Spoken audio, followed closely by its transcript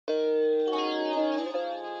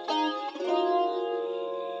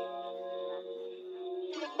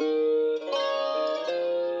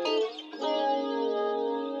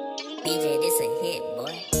DJ, this a hit,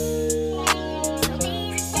 boy.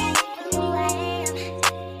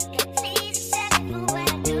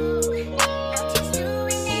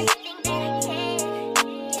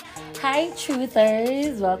 Hi,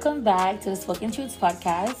 truthers. Welcome back to the Spoken Truths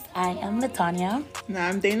podcast. I am Latanya. And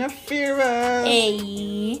I'm Dana Fira.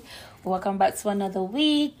 Hey, welcome back to another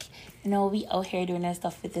week. You know, we out here doing our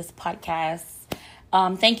stuff with this podcast.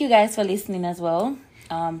 Thank you guys for listening as well.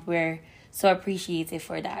 We're so appreciative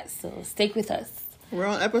for that. So stick with us. We're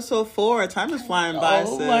on episode 4. Time is flying by,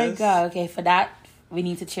 sis. Oh my God. Okay, for that, we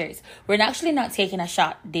need to cheers. We're actually not taking a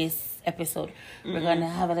shot this episode. We're going to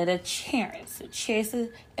have a little cheers. So cheers to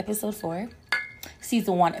episode 4.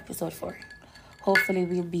 Season 1, episode 4. Hopefully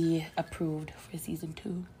we'll be approved for season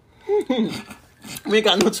 2. We ain't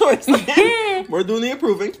got no choice. We're doing the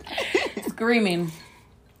approving. Screaming.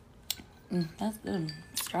 That's good.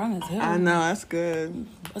 Strong as hell. I know, that's good.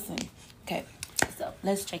 Listen. Okay, so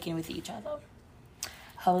let's check in with each other.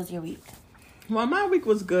 How was your week? Well, my week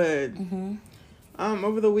was good.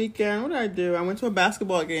 Over the weekend, what did I do? I went to a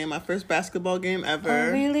basketball game, my first basketball game ever.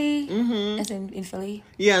 Oh, really? As in Philly?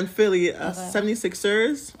 Yeah, in Philly,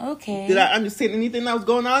 76ers. Okay. Did I understand anything that was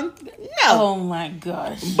going on? No. Oh my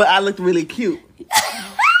gosh. But I looked really cute.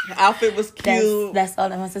 The outfit was cute. That's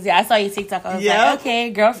all I want to say. I saw your TikTok. I was like, okay,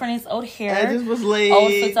 girlfriend is out here. I just was late.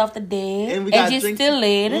 Outfits off the day. And we got just drinks. still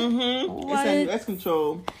late. It's under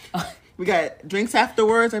control. We got drinks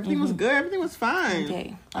afterwards. Everything was good. Everything was fine.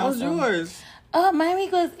 Okay. How was yours? My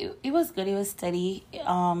week was good. It was steady.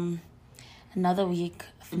 Another week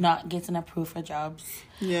of not getting approved for jobs.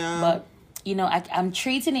 Yeah. But you know, I'm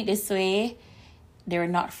treating it this way. They're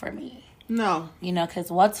not for me. No. You know,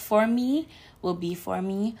 because what's for me will be for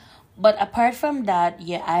me. But apart from that,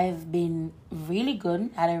 yeah, I've been really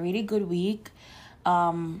good. Had a really good week.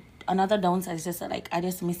 Another downside is just like I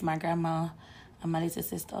just miss my grandma and my little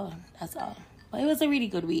sister. That's all. But it was a really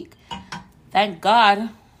good week. Thank God.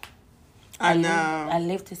 I know. I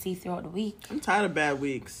live to see throughout the week. I'm tired of bad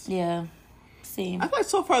weeks. Yeah, same. I feel like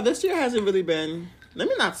so far this year hasn't really been. Let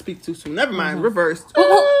me not speak too soon. Never mind. Reversed.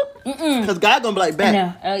 Because God gonna be like, bet.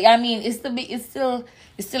 No, I mean it's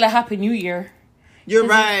still a happy New Year. You're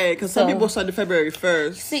right. Because some people started February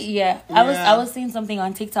 1st. See, I was seeing something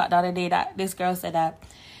on TikTok the other day that this girl said that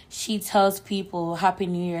she tells people Happy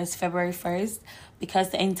New Year's February 1st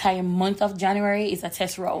because the entire month of January is a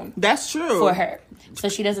test round. That's true. For her. So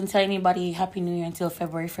she doesn't tell anybody Happy New Year until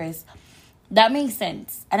February 1st. That makes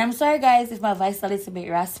sense. And I'm sorry, guys, if my voice is a little bit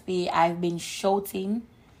raspy. I've been shouting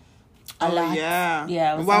a lot. Yeah.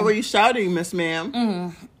 Yeah. Why were you shouting, Miss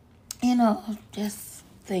Ma'am? You know, just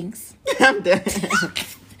things. I'm dead.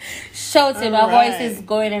 Shouting. My voice is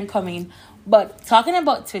going and coming. But talking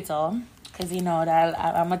about Twitter, because you know that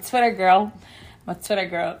I'm a Twitter girl.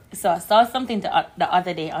 So I saw something the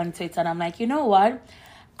other day on Twitter, and I'm like, you know what?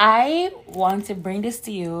 I want to bring this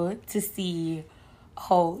to you to see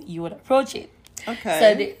how you would approach it. Okay.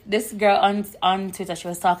 So this girl on Twitter, she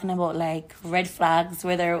was talking about like red flags,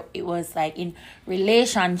 whether it was like in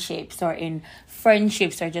relationships or in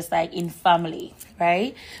friendships or just like in family,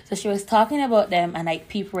 right? So she was talking about them, and like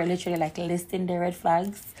people were literally like listing their red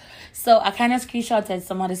flags. So I kind of screenshotted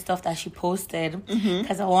some of the stuff that she posted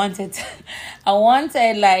because I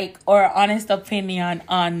wanted like or honest opinion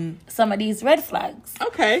on some of these red flags.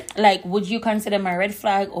 Okay. Like, would you consider my red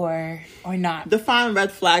flag or not? Define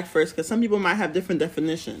red flag first, because some people might have different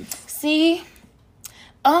definitions. See,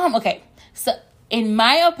 okay. So in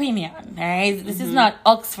my opinion, right, this is not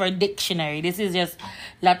Oxford Dictionary. This is just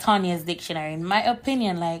Latanya's dictionary. In my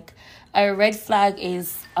opinion, like a red flag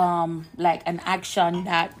is like an action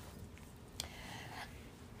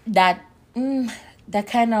that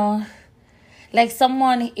kind of like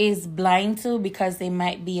someone is blind to because they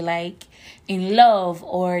might be like in love,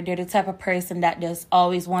 or they're the type of person that just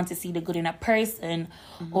always want to see the good in a person,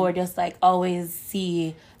 or just like always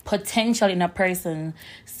see potential in a person.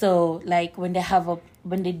 So like when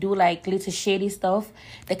they do like little shady stuff,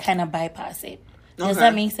 they kind of bypass it. Does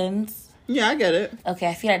that make sense? Yeah, I get it. Okay,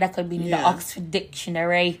 I feel like that could be in the Oxford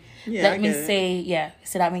Dictionary. Yeah, Let me say,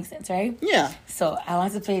 so that makes sense, right? Yeah. So I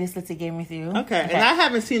want to play this little game with you. Okay. And I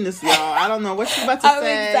haven't seen this, y'all. I don't know what she's about to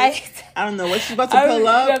say. I'm excited. I don't know what she's about to pull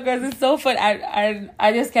up. Because it's so fun.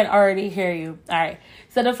 I just can already hear you. All right.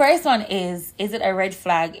 So the first one is it a red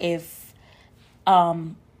flag if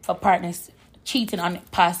for partners cheating on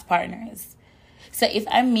past partners? So if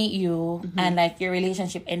I meet you and like your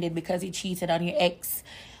relationship ended because you cheated on your ex,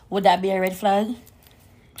 would that be a red flag?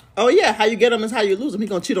 Oh, yeah. How you get him is how you lose him. He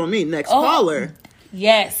gonna cheat on me. Next caller.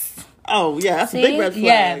 Yes. Oh, yeah, that's See? a big red flag.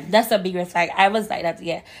 Yeah, that's a big red flag. I was like,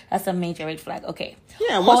 that's a major red flag. Okay.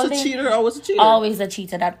 Yeah, once a cheater, always a cheater. Always a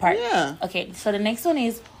cheater, that part. Yeah. Okay, so the next one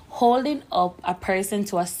is holding up a person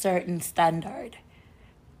to a certain standard.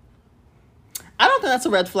 I don't think that's a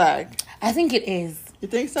red flag. I think it is. You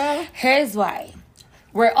think so? Here's why.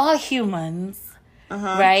 We're all humans,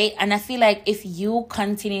 right? And I feel like if you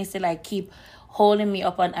continuously like keep holding me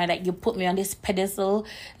up on, and like you put me on this pedestal,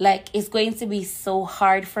 like it's going to be so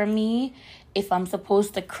hard for me. If I'm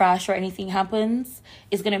supposed to crash or anything happens,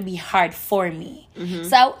 it's gonna be hard for me.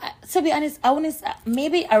 So to be honest, I want to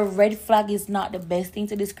maybe a red flag is not the best thing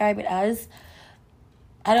to describe it as.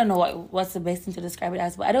 I don't know what's the best thing to describe it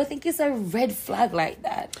as, but I don't think it's a red flag like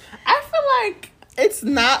that. I feel like it's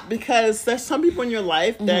not, because there's some people in your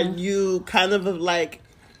life that you kind of like,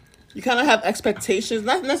 you kind of have expectations,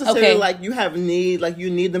 not necessarily like you have need, like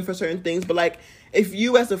you need them for certain things, but like if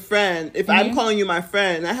you as a friend, if I'm calling you my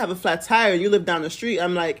friend and I have a flat tire and you live down the street,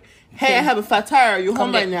 I'm like, hey, I have a flat tire. Are you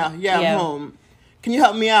home right now? Yeah, I'm home. Can you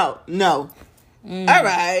help me out? No. All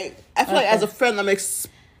right. I feel like as a friend, I'm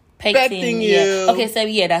expecting you. Okay, so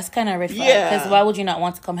that's kind of red flag. Because why would you not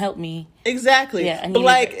want to come help me? Exactly. Yeah, but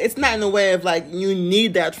like, it's not in the way of like you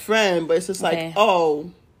need that friend, but it's just like,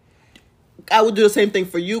 oh, I would do the same thing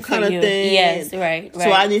for you kind of thing. Yes, right.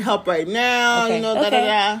 So I need help right now, you know,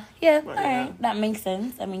 da-da-da. Yeah, all right. That makes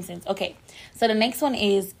sense. Okay, so the next one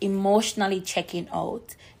is emotionally checking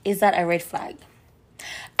out. Is that a red flag?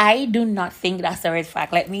 I do not think that's a red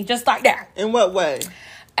flag. Let me just start there. In what way?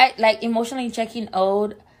 Like emotionally checking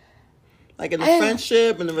out. Like in the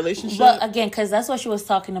friendship, in the relationship? Well, again, because that's what she was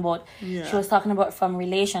talking about. Yeah. She was talking about from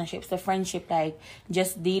relationships, the friendship, like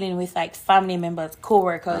just dealing with like family members,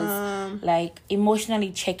 co-workers, like emotionally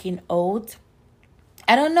checking out.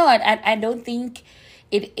 I don't know. I don't think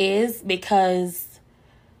it is, because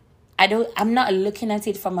I'm not looking at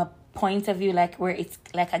it from a point of view like where it's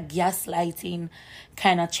like a gaslighting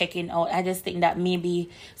kind of checking out. I just think that maybe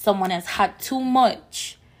someone has had too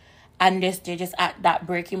much. And they're just at that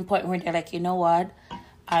breaking point where they're like, you know what?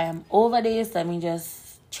 I am over this. Let me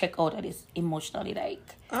just check out of this emotionally. Like,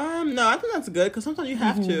 no, I think that's good, because sometimes you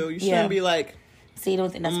have to. You shouldn't be like, so you don't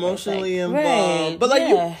think that's emotionally involved. Right. But like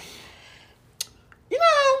you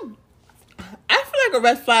know, I feel like a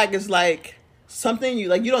red flag is like something you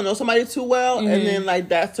don't know somebody too well, and then like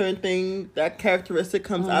that certain thing, that characteristic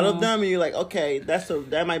comes out of them, and you're like, okay,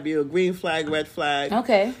 that might be a green flag, red flag.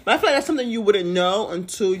 Okay. But I feel like that's something you wouldn't know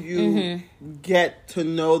until you get to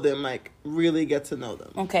know them, like really get to know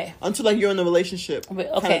them. Okay. Until like you're in a relationship kind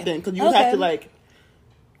of thing, because you have to like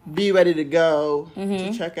be ready to go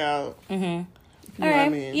to check out. You know what I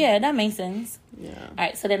mean? Yeah, that makes sense. Yeah. All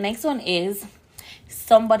right. So the next one is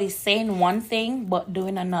somebody saying one thing but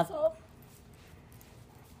doing another.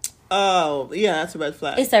 Oh, yeah, that's a red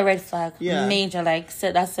flag. It's a red flag. Yeah. Major, like,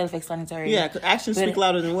 so that's self-explanatory. Yeah, because actions speak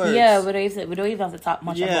louder than words. Yeah, we don't even have to talk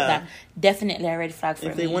much about that. Definitely a red flag for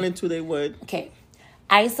me. If they wanted to, they would. Okay.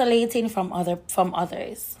 Isolating from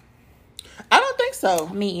others. I don't think so.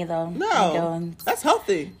 Me either. No. I don't. That's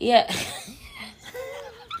healthy. Yeah.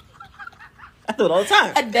 I do it all the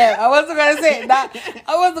time. Damn, I wasn't going to say that.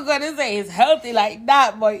 I wasn't going to say it's healthy like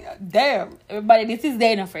that, but damn. Everybody, this is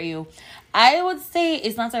Dana for you. I would say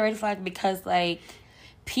it's not a red flag because, like,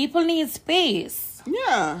 people need space.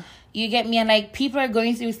 Yeah. You get me? And, like, people are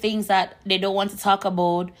going through things that they don't want to talk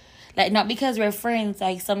about. Like, not because we're friends.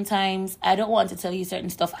 Like, sometimes I don't want to tell you certain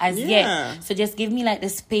stuff as yet. So just give me, like, the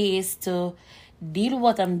space to deal with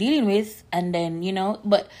what I'm dealing with. And then, you know.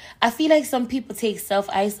 But I feel like some people take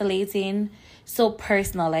self-isolating so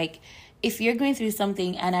personal. Like, if you're going through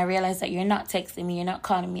something and I realize that you're not texting me, you're not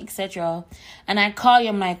calling me, etc., and I call you,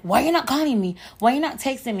 I'm like, why are you not calling me? Why are you not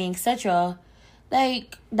texting me, etc.?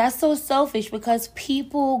 Like, that's so selfish, because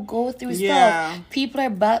people go through stuff. People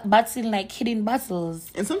are battling like hidden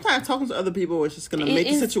battles. And sometimes talking to other people is just going to make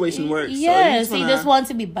the situation worse. Yeah, so you just want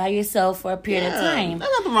to be by yourself for a period of time.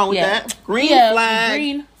 There's nothing wrong with that. Green flag.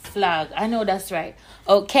 Green flag. I know that's right.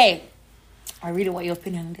 Okay. I really want your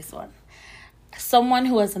opinion on this one. Someone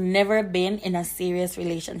who has never been in a serious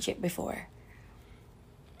relationship before.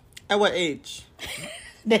 At what age?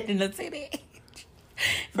 They didn't say the age.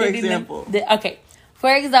 For example.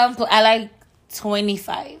 For example, I like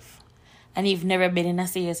 25. And you've never been in a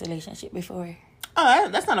serious relationship before. Oh,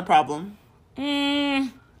 that's not a problem. I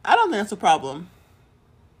don't think that's a problem.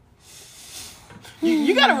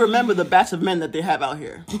 You got to remember the batch of men that they have out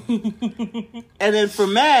here. And then for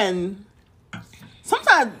men,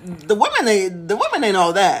 sometimes the women ain't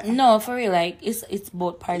all that. No, for real, like it's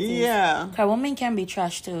both parties. Yeah, cause women can be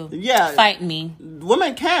trash too. Yeah, fight me.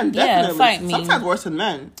 Women can definitely fight me. Sometimes worse than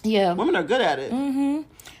men. Yeah, women are good at it. Mm-hmm.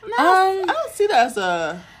 I don't see that as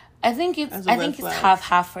a. I think it's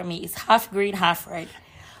half for me. It's half green, half red.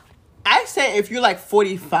 I say if you're like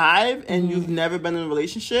 45 and you've never been in a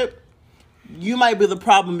relationship, you might be the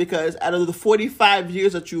problem because out of the 45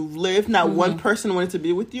 years that you've lived, not one person wanted to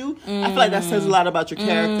be with you. I feel like that says a lot about your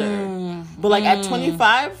character. But like at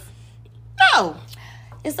 25, no.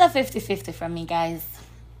 It's a 50-50 for me, guys.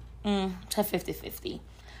 It's a 50-50.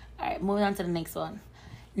 All right, moving on to the next one.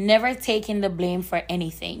 Never taking the blame for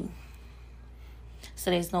anything. So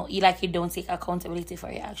there's no, you don't take accountability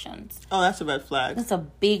for your actions. Oh, that's a red flag. That's a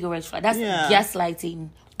big red flag. That's gaslighting.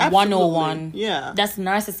 Absolutely. 101. Yeah. That's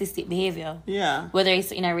narcissistic behavior. Yeah. Whether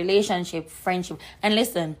it's in a relationship, friendship. And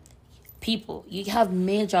listen, people, you have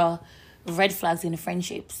major red flags in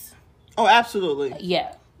friendships. Oh, absolutely.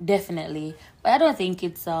 Yeah, definitely. But I don't think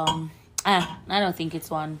it's I don't think it's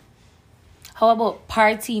one. How about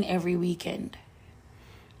partying every weekend?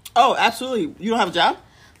 Oh, absolutely. You don't have a job?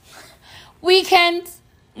 Weekends?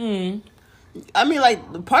 I mean, like,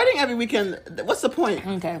 partying every weekend, what's the point?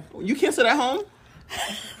 Okay. You can't sit at home?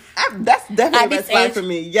 That's definitely a red flag for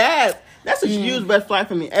me. Yes. That's a huge red flag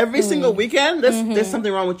for me. Every single weekend, there's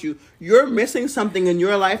something wrong with you. You're missing something in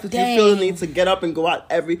your life that you feel the need to get up and go out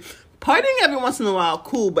partying every once in a while,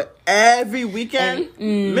 cool, but every weekend,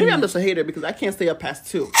 maybe I'm just a hater because I can't stay up past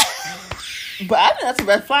 2. But I think that's a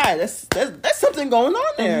red flag. That's something going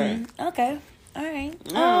on there. Okay. All right. I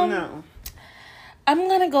don't know. I'm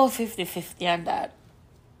going to go 50-50 on that.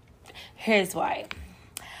 Here's why.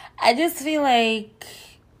 I just feel like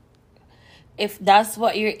if that's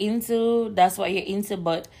what you're into, that's what you're into,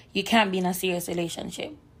 but you can't be in a serious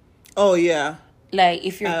relationship. Oh, yeah. Like,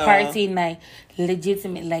 if you're partying, like,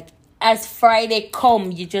 legitimate, like, as Friday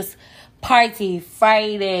come, you just party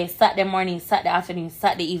Friday, Saturday morning, Saturday afternoon,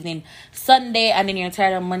 Saturday evening, Sunday, and then you're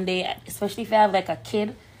tired on Monday, especially if you have, like, a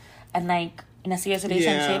kid and, like, in a serious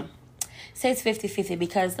relationship. Yeah. Say it's 50-50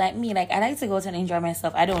 because, like, me, like, I like to go out and enjoy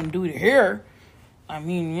myself. I don't do it here. I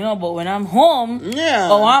mean, but when I'm home,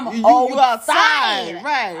 I'm outside.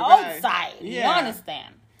 Right. Outside. Yeah. You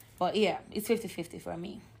understand? But, yeah, it's 50-50 for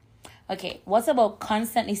me. Okay, what's about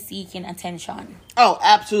constantly seeking attention? Oh,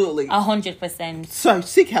 absolutely. 100%. So,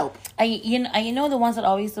 seek help. You know the ones that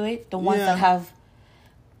always do it? The ones that have...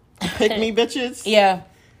 Pick me bitches? Yeah.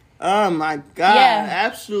 Oh, my God. Yeah.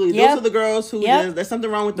 Absolutely. Yep. Those are the girls who... There's something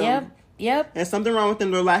wrong with them. Yep. There's something wrong with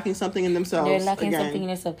them. They're lacking something in themselves. Something in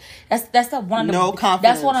themselves. That's one of the... No confidence.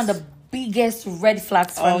 That's one of the biggest red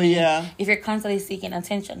flags for me. Yeah. If you're constantly seeking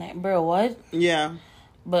attention. Like, bro, what? Yeah.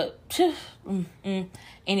 But...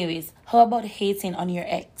 Anyways, how about hating on your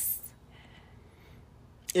ex?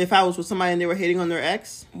 If I was with somebody and they were hating on their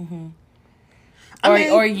ex? Mm-hmm.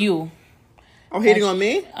 Or you. Or hating on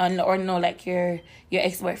me? Or no, like your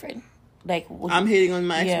ex-boyfriend. Like I'm hating on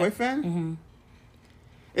my ex-boyfriend? Mm-hmm.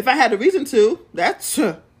 If I had a reason to,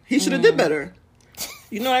 he should have did better.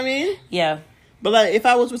 You know what I mean? Yeah. But like, if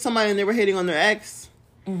I was with somebody and they were hating on their ex,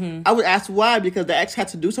 I would ask why, because the ex had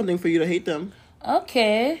to do something for you to hate them.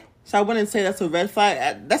 Okay. So I wouldn't say that's a red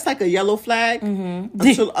flag. That's like a yellow flag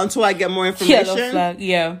until I get more information. Yellow flag,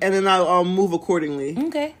 yeah. And then I'll move accordingly.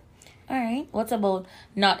 Okay. All right. What about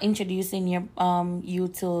not introducing your you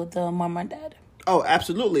to the mom and dad? Oh,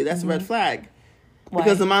 absolutely. That's a red flag. Why?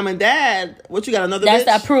 Because the mom and dad, what, you got another bitch? That's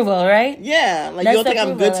the approval, right? Yeah. Like, you don't think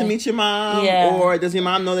I'm good to meet your mom? Yeah. Or does your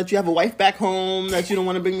mom know that you have a wife back home that you don't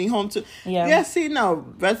want to bring me home to? Yeah. Yeah, see, no.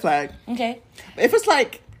 Red flag. Okay. If it's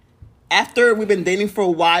like after we've been dating for a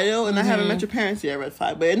while and I haven't met your parents yet, red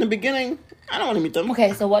flag. But in the beginning, I don't want to meet them.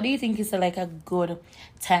 Okay, so what do you think is like a good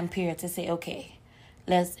time period to say, okay,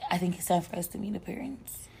 I think it's time for us to meet the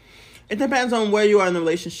parents? It depends on where you are in the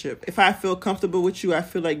relationship. If I feel comfortable with you, I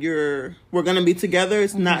feel like we're gonna be together.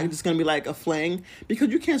 It's not just gonna be like a fling, because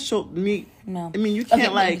you can't show me. No, I mean you can't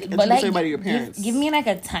introduce everybody to your parents. Give me like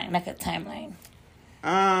a timeline.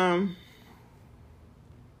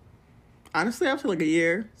 Honestly, I feel like a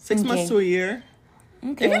year, 6 months to a year.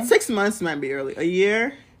 Okay, even 6 months might be early. A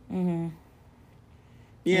year.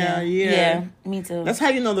 Yeah, a year. Yeah, me too. That's how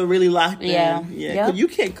you know they're really locked in. Yeah. Yep. Cause you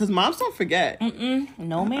can't, because moms don't forget.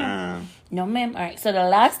 No, ma'am. No, ma'am. All right, so the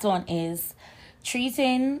last one is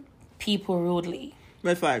treating people rudely.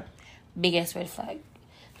 Red flag. Biggest red flag.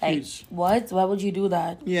 Like, huge. What? Why would you do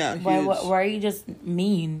that? Yeah, huge. Why are you just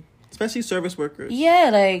mean? Especially service workers.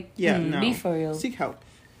 Yeah, like, no. Be for real. Seek help.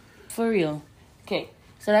 For real. Okay,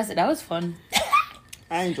 so that's it. That was fun.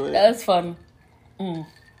 I enjoyed it. That was fun.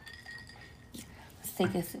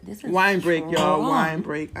 take a sip. This is wine break, strong. y'all. Wine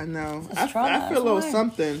break. I know. I feel a little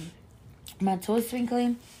something. My toes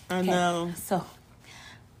twinkling. I know. So,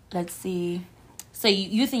 let's see. So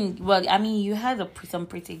you think? Well, I mean, you had some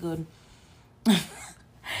pretty good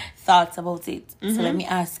thoughts about it. Mm-hmm. So let me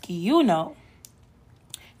ask you now.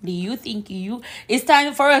 Do you think it's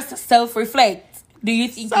time for us to self-reflect? Do you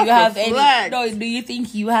think you have any? No. Do you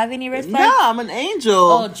think you have any red flags? No, I'm an angel.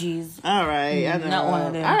 Oh, jeez. All right, I know. Not one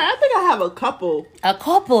of them. All right, I think I have a couple. A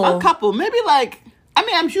couple. Maybe like. I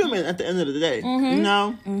mean, I'm human at the end of the day. Mm-hmm. You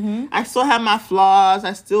know, I still have my flaws.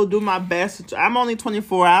 I still do my best. I'm only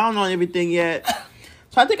 24. I don't know everything yet.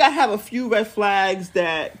 So I think I have a few red flags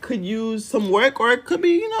that could use some work, or it could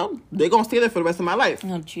be, you know, they're gonna stay there for the rest of my life.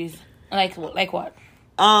 Oh, jeez. Like what?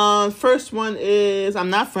 First one is I'm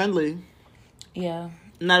not friendly. Yeah.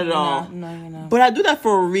 Not at all. No, you're not. But I do that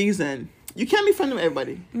for a reason. You can't be friendly with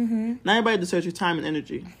everybody. Mm-hmm. Not everybody deserves your time and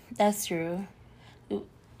energy. That's true.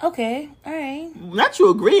 Okay, all right. Not you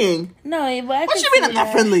agreeing. No, but what you mean I'm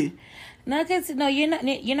not friendly? No, because you're not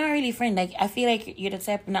really friend. Like, I feel like you're the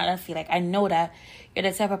type. Not I feel like I know that you're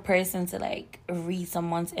the type of person to like read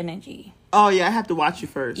someone's energy. Oh yeah, I have to watch you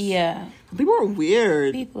first. Yeah, people are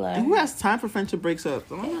weird. People are. And who has time for friendship breaks up?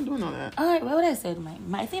 So I'm not doing all that. All right, what would I say?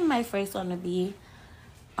 I think my first one would be,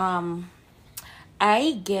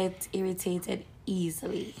 I get irritated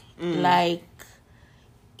easily, like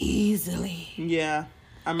easily. Yeah.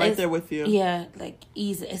 I'm right there with you. Yeah, like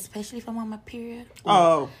easy, especially if I'm on my period.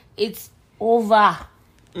 Oh. It's over.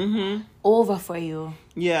 Mm-hmm. Over for you.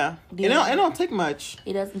 Yeah. It don't take much.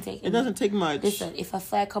 It doesn't take much. Listen, if a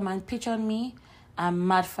fly come and pitch on me, I'm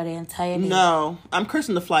mad for the entire day. No. I'm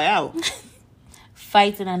cursing the fly out.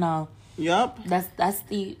 Fighting and all. Yup. I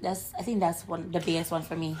think that's the biggest one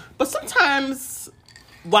for me. But sometimes,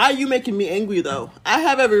 why are you making me angry though? I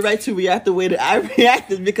have every right to react the way that I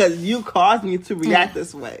reacted because you caused me to react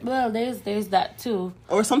this way. Well, there's that too.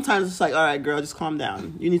 Or sometimes it's like, all right, girl, just calm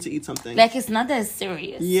down. You need to eat something. Like, it's not that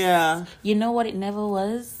serious. Yeah. You know what? It never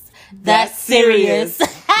was that serious.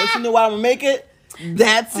 But you know what? I'm gonna make it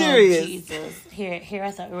that serious. Oh, Jesus. Here,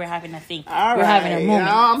 I thought we were having a thing. All we're having a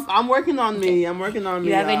moment. I'm working on me. I'm working on me.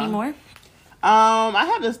 You have any more? I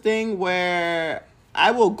have this thing where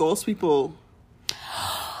I will ghost people.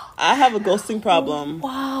 I have a ghosting problem.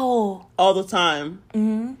 Wow. All the time.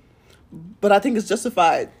 Mm-hmm. But I think it's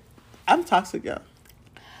justified. I'm toxic, y'all.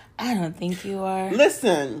 I don't think you are.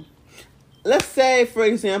 Listen. Let's say, for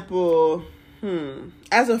example,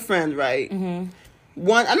 as a friend, right? Mm-hmm.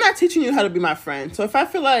 One, I'm not teaching you how to be my friend. So if I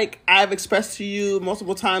feel like I've expressed to you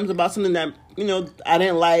multiple times about something that, you know, I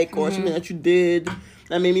didn't like or something that you did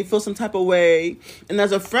that made me feel some type of way, and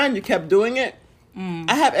as a friend you kept doing it,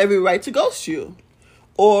 I have every right to ghost you.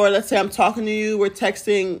 Or let's say I'm talking to you, we're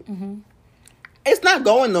texting. Mm-hmm. It's not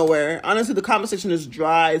going nowhere. Honestly, the conversation is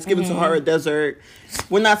dry. It's given Sahara Desert.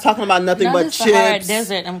 We're not talking about nothing but chips. Sahara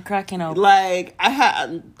Desert, I'm cracking up. Like,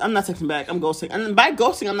 I'm not texting back. I'm ghosting. And by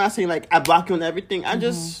ghosting, I'm not saying, like, I block you and everything. I'm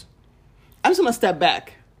just going to step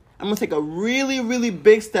back. I'm going to take a really, really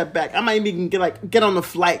big step back. I might even get on the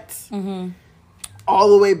flight. Mm-hmm. All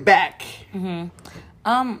the way back. Mm-hmm.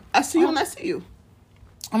 I see you when I see you.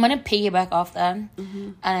 I'm going to piggyback off that.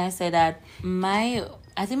 Mm-hmm. And I say that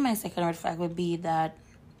I think my second red flag would be that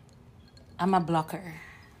I'm a blocker.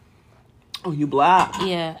 Oh, you block?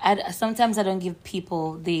 Yeah. Sometimes I don't give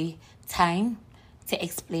people the time to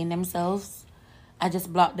explain themselves. I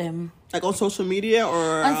just block them. Like on social media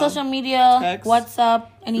or? On social media, text? WhatsApp,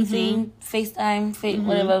 anything, FaceTime,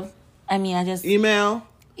 whatever. I mean, I just... Email?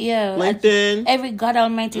 Yeah. LinkedIn? Every God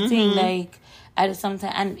almighty thing, like...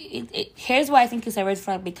 Sometimes, and here's why I think it's a red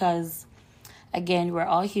flag, because again, we're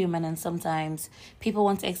all human, and sometimes people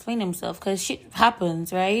want to explain themselves because shit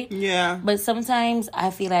happens, right? Yeah. But sometimes I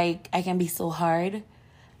feel like I can be so hard.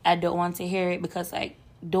 I don't want to hear it because, like,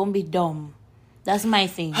 don't be dumb. That's my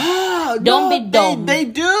thing. Don't be dumb. They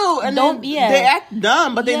do, and they act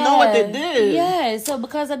dumb, but they know what they did. Yeah. So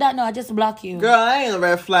because of that, no, I just block you. Girl, I ain't a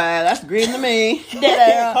red flag. That's green to me.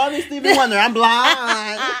 Call me Stevie Wonder. I'm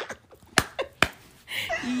blind.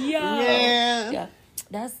 Yeah.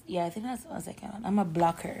 I think that's one second. I'm a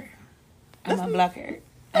blocker. I mean,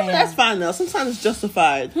 that's fine though. Sometimes it's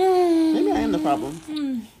justified. Maybe I am the problem.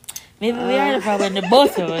 Maybe we are the problem. The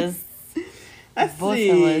both of us. Let's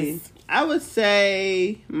see. I would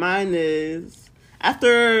say mine is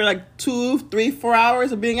after like 2, 3, 4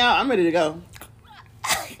 hours of being out, I'm ready to go.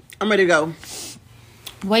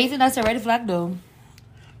 Why do you think that's a red flag though?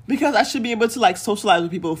 Because I should be able to like socialize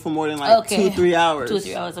with people for more than like 2 or 3 hours. 2 or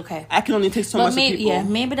 3 hours, okay. I can only take so much of people. Yeah,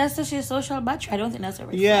 maybe that's just your social battery. I don't think that's a red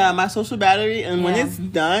flag. Yeah, my social battery, and when it's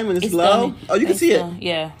done, when it's low, you can see it.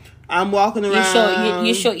 Yeah. I'm walking around.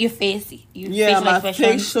 You show your face. My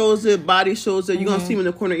face shows it, body shows it. You're going to see me in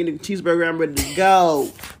the corner eating a cheeseburger. I'm ready to go.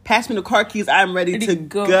 Pass me the car keys. I'm ready to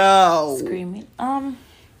go. Screaming. What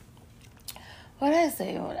did I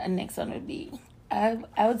say? What the next one would be? I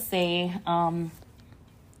would say,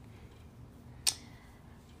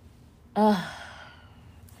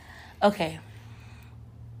 okay.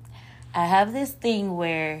 I have this thing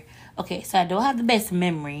where, so I don't have the best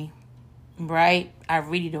memory. Right? I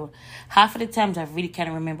really don't. Half of the times I really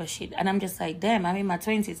can't remember shit. And I'm just like, damn, I'm in my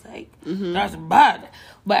 20s. Like, that's bad.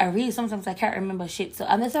 But sometimes I can't remember shit. So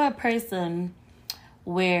I'm the type of person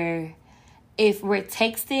where if we're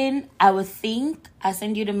texting, I would think I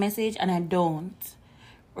send you the message and I don't.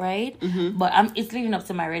 Right? But it's leading up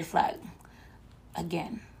to my red flag.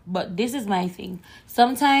 Again. But this is my thing.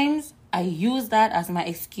 Sometimes I use that as my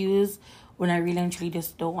excuse when I really and truly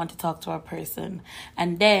just don't want to talk to a person.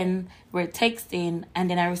 And then we're texting and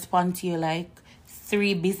then I respond to you like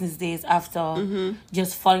 3 business days after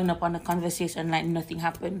just following up on the conversation like nothing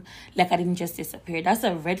happened. Like I didn't just disappear. That's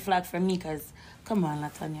a red flag for me because, come on,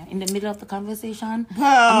 Latonya. In the middle of the conversation,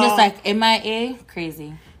 I'm just like, MIA?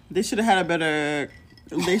 Crazy. They should have been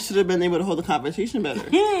able to hold the conversation better.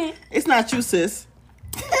 It's not you, sis.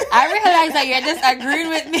 I realize that you're just agreeing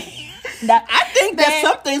with me. I think that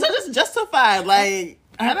some things are just justified. Like,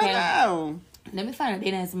 I don't know. Let me find out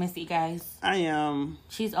Dana's messy, guys. I am.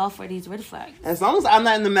 She's all for these red flags. As long as I'm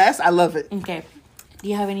not in the mess, I love it. Okay. Do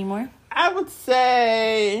you have any more? I would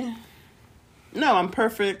say... No, I'm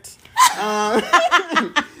perfect.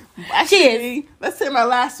 Actually, let's say my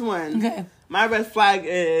last one. Okay. My red flag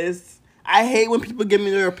is... I hate when people give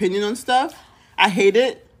me their opinion on stuff. I hate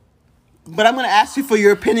it. But I'm going to ask you for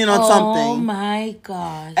your opinion on something. Oh, my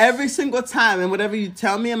gosh. Every single time. And whatever you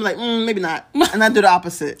tell me, I'm like, maybe not. And I do the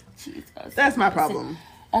opposite. Jesus. That's my problem.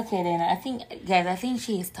 Okay, then. I think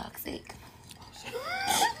she is toxic.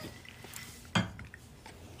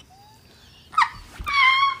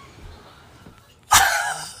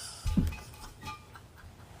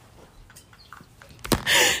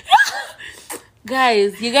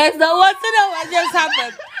 Guys, you guys don't want to know what just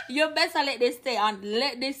happened. You better let this stay on.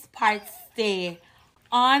 Let this part stay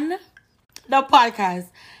on the podcast.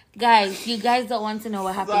 Guys, you guys don't want to know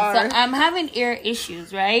what happened. Sorry. So I'm having ear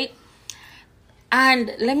issues, right?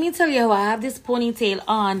 And let me tell you how I have this ponytail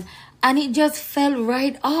on and it just fell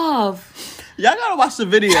right off. Y'all gotta watch the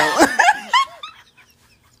video.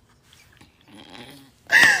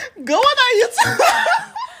 Go on YouTube.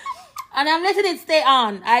 And I'm letting it stay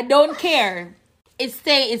on. I don't care. It's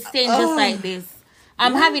staying just like this.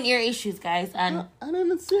 I'm having ear issues, guys, and I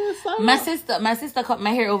didn't see it. My sister cut my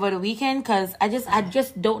hair over the weekend because I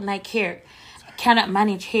just don't like hair. I cannot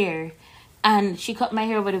manage hair, and she cut my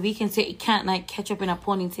hair over the weekend so it can't like catch up in a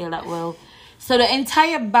ponytail that well. So the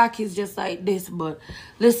entire back is just like this. But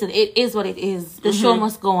listen, it is what it is. The show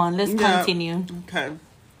must go on. Let's continue. Okay.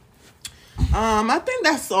 I think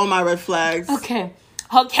that's all my red flags. Okay.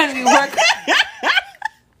 How can we work?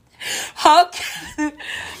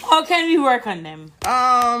 How can we work on them?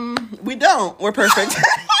 We don't. We're perfect.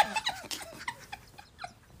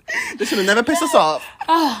 This should have never pissed us off.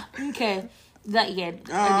 Oh, okay. That yet.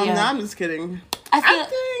 No, I'm just kidding. I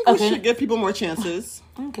think we should give people more chances.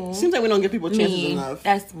 Okay. Seems like we don't give people chances enough.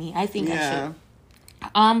 That's me. I think I should.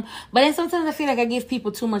 But then sometimes I feel like I give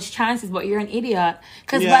people too much chances, but you're an idiot.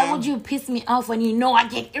 Because why would you piss me off when you know I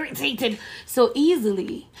get irritated so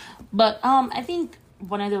easily? But I think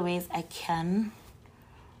one of the ways I can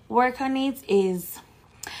work on it is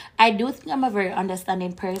I do think I'm a very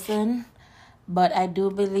understanding person, but I do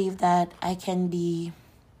believe that I can be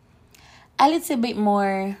a little bit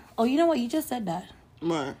more. Oh, you know what? You just said that.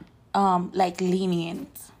 What? Like lenient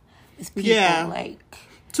with people. Yeah. Like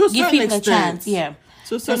to a give certain people extent. a chance. Yeah.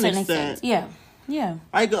 To a certain extent. Yeah. Yeah.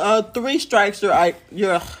 I 3 strikes you're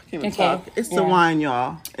can't even talk. It's the wine,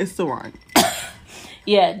 y'all. It's the wine.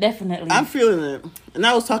 Yeah, definitely. I'm feeling it. And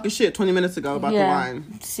I was talking shit 20 minutes ago about the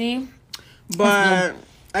wine. See? But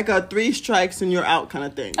I got 3 strikes and you're out kind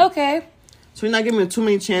of thing. Okay. So you're not giving me too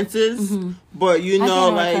many chances, but you know,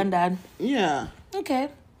 like, that. Yeah. Okay.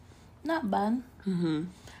 Not bad.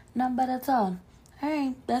 Not bad at all. All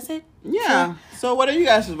right, that's it. Yeah. So what are you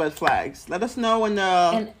guys' red flags? Let us know in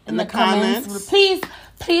the comments.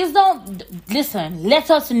 Please don't listen. Let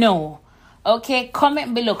us know. Okay,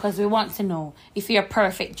 comment below because we want to know if you're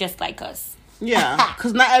perfect just like us. Yeah,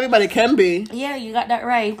 because not everybody can be. Yeah, you got that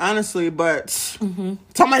right. Honestly, but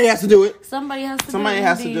somebody has to do it. Somebody has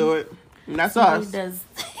to do it. And that's us. Does.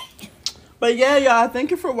 But yeah, y'all, thank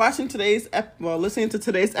you for watching listening to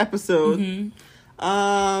today's episode.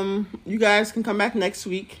 You guys can come back next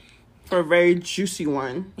week for a very juicy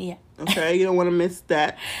one. Yeah. Okay, you don't want to miss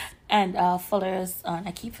that. And follow us on,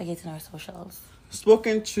 I keep forgetting our socials.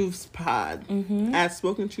 Spoken Truths Pod. At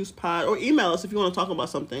Spoken Truths Pod. Or email us if you want to talk about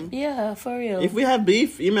something. Yeah, for real. If we have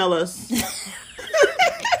beef, email us.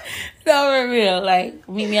 No, for real. Like,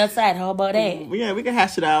 meet me outside. How about that? Yeah, we can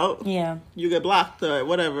hash it out. Yeah. You get blocked or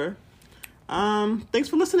whatever. Thanks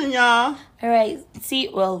for listening, y'all. All right. See,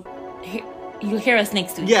 well, you'll hear us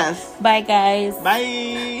next week. Yes. Bye, guys.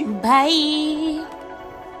 Bye. Bye.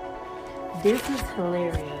 This is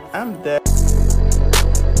hilarious. I'm dead.